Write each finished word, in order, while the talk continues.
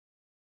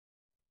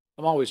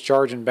I'm always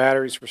charging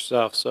batteries for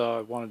stuff, so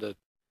I wanted to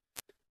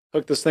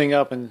hook this thing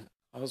up, and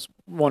I was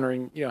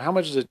wondering, how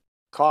much does it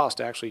cost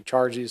to actually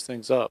charge these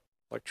things up,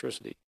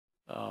 electricity?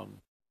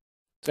 Um,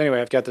 so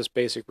anyway, I've got this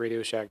basic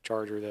Radio Shack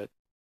charger that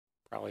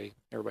probably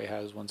everybody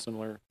has one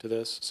similar to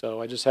this.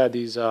 So I just had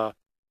these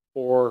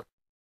 4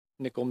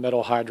 nickel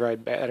metal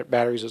hydride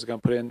batteries I was going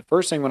to put in.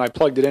 First thing, when I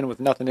plugged it in with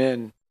nothing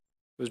in,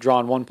 it was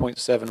drawing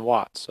 1.7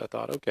 watts. So I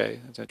thought,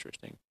 okay, that's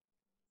interesting.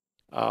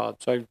 So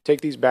I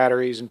take these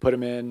batteries and put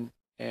them in,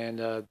 and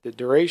the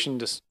duration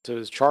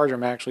to charge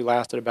them actually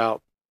lasted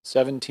about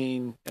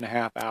 17 and a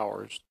half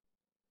hours.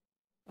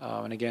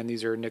 And again,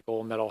 these are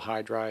nickel metal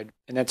hydride,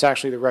 and that's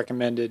actually the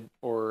recommended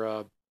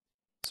or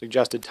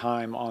suggested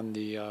time on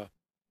the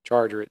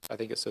charger. I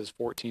think it says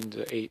 14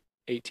 to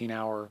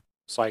 18-hour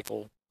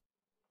cycle,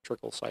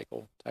 trickle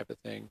cycle type of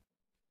thing.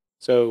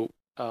 So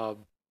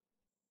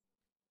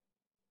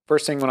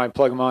first thing when I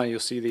plug them on, you'll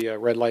see the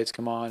red lights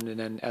come on, and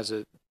then as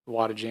the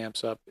wattage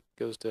amps up, it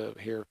goes to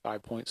here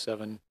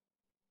 5.7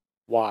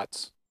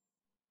 watts,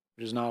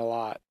 which is not a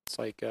lot. It's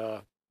like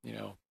a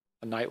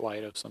night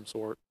light of some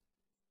sort.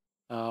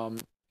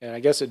 And I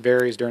guess it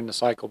varies during the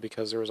cycle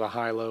because there was a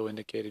high-low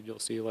indicated. You'll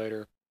see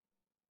later.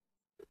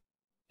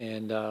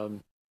 And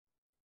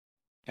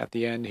at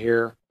the end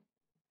here,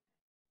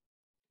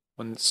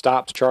 when it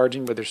stops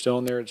charging, but they're still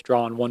in there, it's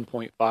drawing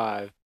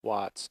 1.5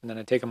 watts. And then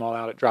I take them all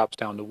out, it drops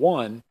down to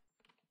 1.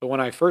 But when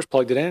I first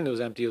plugged it in, it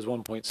was empty. It was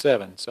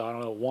 1.7. So I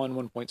don't know,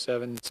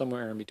 1.7,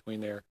 somewhere in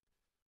between there.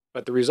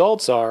 But the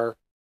results are,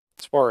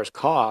 as far as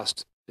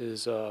cost,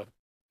 is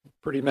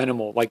pretty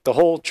minimal. Like the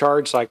whole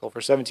charge cycle for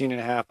 17 and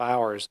a half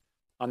hours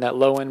on that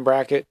low end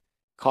bracket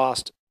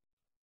cost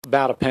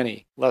about a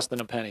penny, less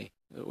than a penny,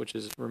 which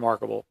is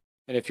remarkable.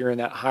 And if you're in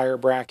that higher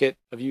bracket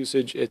of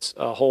usage, it's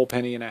a whole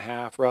penny and a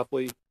half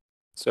roughly.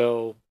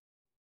 So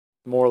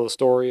the moral of the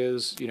story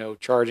is,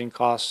 charging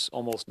costs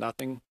almost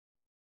nothing.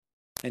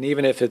 And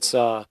even if it's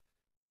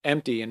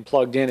empty and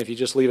plugged in, if you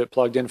just leave it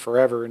plugged in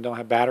forever and don't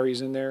have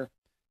batteries in there,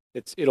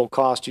 it'll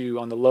cost you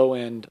on the low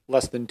end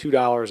less than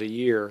 $2 a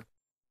year.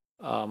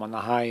 On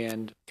the high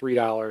end,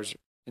 $3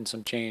 and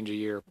some change a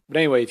year. But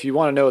anyway, if you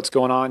want to know what's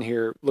going on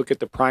here, look at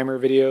the primer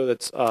video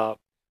that's I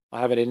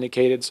have it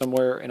indicated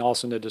somewhere, and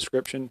also in the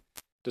description.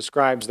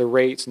 Describes the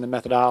rates and the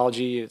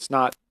methodology. It's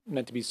not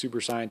meant to be super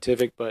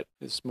scientific, but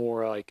it's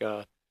more like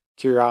a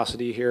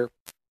curiosity here.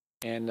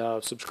 And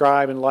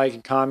subscribe and like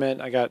and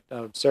comment. I got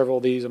several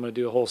of these. I'm going to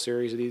do a whole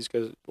series of these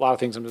because a lot of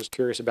things I'm just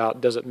curious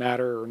about. Does it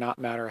matter or not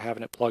matter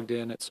having it plugged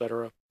in,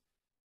 etc.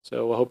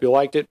 So I hope you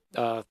liked it.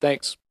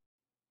 Thanks.